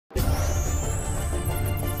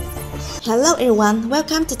Hello everyone,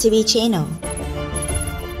 welcome to TV channel.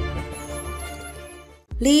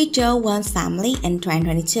 Lee Jo-won's family in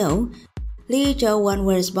 2022. Lee Jo-won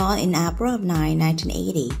was born in April 9,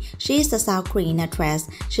 1980. She is a South Korean actress.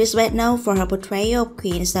 She is best known for her portrayal of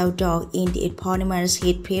Queen Seo-dong in the eponymous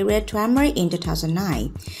hit period drama in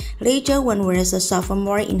 2009. Lee Jo-won was a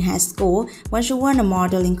sophomore in high school when she won a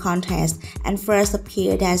modeling contest and first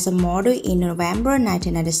appeared as a model in November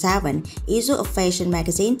 1997 issue of fashion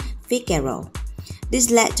magazine Figaro.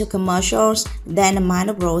 This led to commercials, then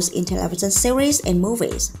minor roles in television series and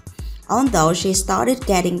movies. Although she started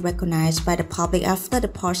getting recognized by the public after the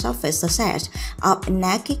box office success of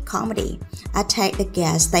naked comedy Attack the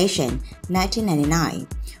Gas Station, 1999.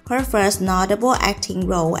 Her first notable acting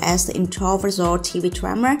role as the controversial TV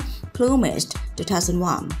drama Plumaged,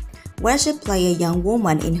 2001, where she played a young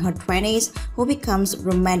woman in her 20s who becomes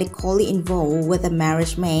romantically involved with a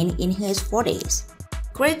married man in his 40s.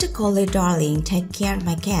 Critically Darling, Take Care of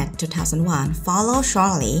My Cat, 2001 followed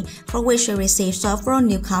shortly, for which she received several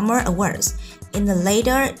Newcomer Awards. In a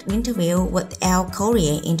later interview with Elle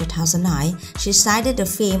Courier in 2009, she cited the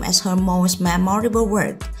film as her most memorable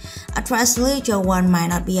work. Actress Lee Jo-won might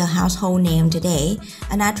not be a household name today,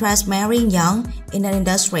 an actress marrying young in an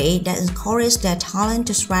industry that encourages their talent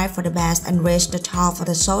to strive for the best and reach the top of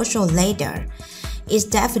the social ladder. It's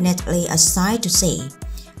definitely a sight to see.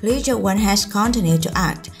 Lee Jo-won has continued to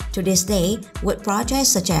act to this day with projects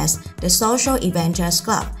such as the Social Adventures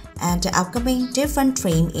Club and the upcoming Different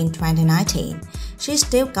Dream in 2019. She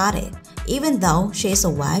still got it, even though she is a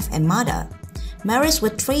wife and mother. Married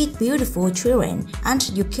with 3 beautiful children,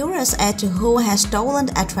 aren't you curious as to who has stolen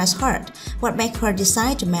the actress' heart? What made her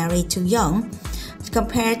decide to marry too young?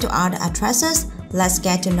 Compared to other actresses, let's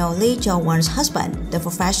get to know Lee Jo-won's husband, the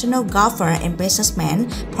professional golfer and businessman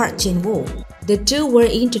Park Jin-woo. The two were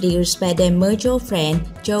introduced by their mutual friend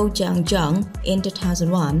Jo Jung-jung in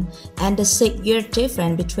 2001, and the 6-year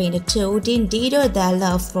difference between the two didn't deter their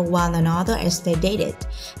love for one another as they dated.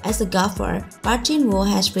 As a golfer, Park Jin-woo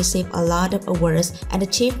has received a lot of awards and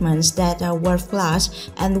achievements that are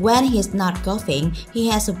world-class, and when he's not golfing, he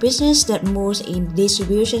has a business that moves in the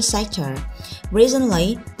distribution sector.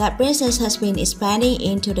 Recently, that business has been expanding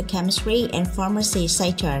into the chemistry and pharmacy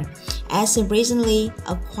sector, as he recently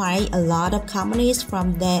acquired a lot of companies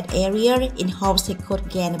from that area in hopes he could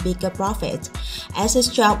gain a bigger profit. As his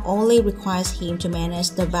job only requires him to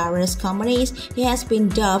manage the various companies, he has been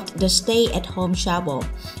dubbed the stay-at-home Shabo,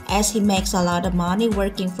 as he makes a lot of money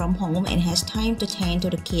working from home and has time to tend to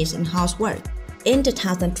the kids and housework. In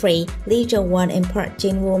 2003, Lee Jo-won and Park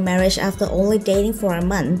Jin-woo married after only dating for a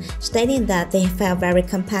month, stating that they felt very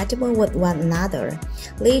compatible with one another.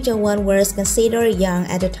 Lee Jo-won was considered young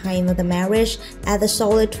at the time of the marriage, at a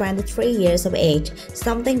solid 23 years of age,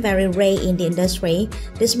 something very rare in the industry.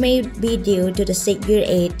 This may be due to the 6-year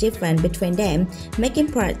age difference between them,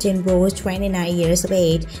 making Park Jin-woo 29 years of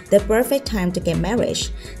age the perfect time to get married.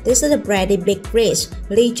 This is a pretty big risk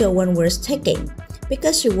Lee Jo-won was taking,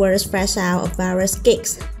 because she was fresh out of various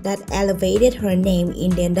gigs that elevated her name in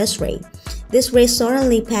the industry. This risk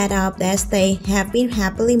certainly paid off as they have been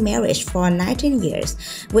happily married for 19 years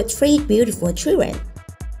with 3 beautiful children.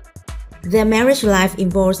 Their marriage life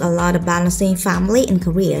involves a lot of balancing family and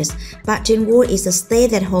careers. Park Jin-woo is a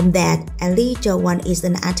stay-at-home dad and Lee Jo-won is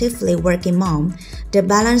an actively working mom. The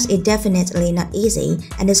balance is definitely not easy,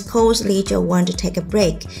 and this caused Lee Jo-won to take a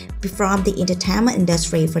break from the entertainment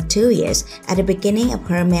industry for 2 years at the beginning of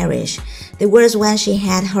her marriage. This was when she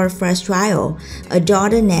had her first child, a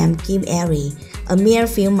daughter named Kim Airi, a mere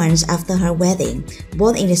few months after her wedding.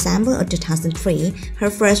 Born in December of 2003, her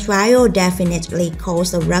first child definitely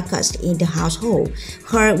caused a ruckus in the household.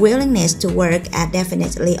 Her willingness to work is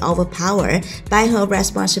definitely overpowered by her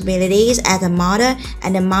responsibilities as a mother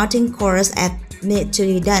and the mounting chores that need to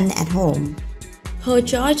be done at home. Her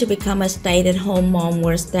choice to become a stay-at-home mom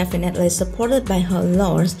was definitely supported by her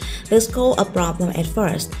in-laws. This caused a problem at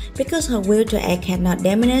first, because her will to act had not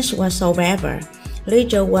diminished whatsoever. Lee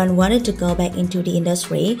Jo-won wanted to go back into the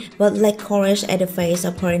industry, but lacked courage at the face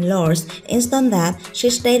of her in-laws, insisting that she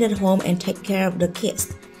stayed at home and take care of the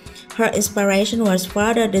kids. Her inspiration was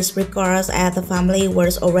further disregarded as the family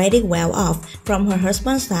was already well off from her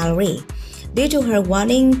husband's salary. Due to her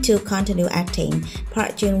wanting to continue acting,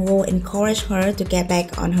 Park Jin-woo encouraged her to get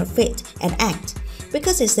back on her feet and act,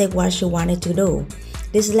 because he said what she wanted to do.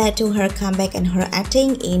 This led to her comeback and her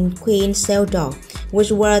acting in Queen Seo-dong,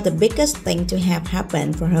 which were the biggest thing to have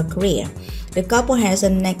happened for her career. The couple has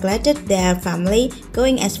neglected their family,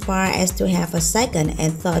 going as far as to have a second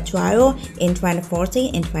and third child in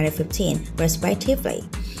 2014 and 2015, respectively.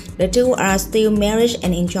 The two are still married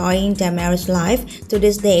and enjoying their marriage life to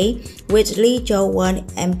this day, with Lee Jo-won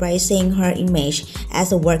embracing her image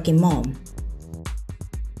as a working mom.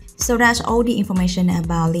 So that's all the information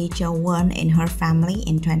about Lee Jo-won and her family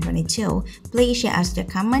in 2022. Please share us your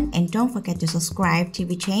comment and don't forget to subscribe to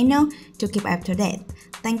the channel to keep up to date.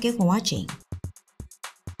 Thank you for watching.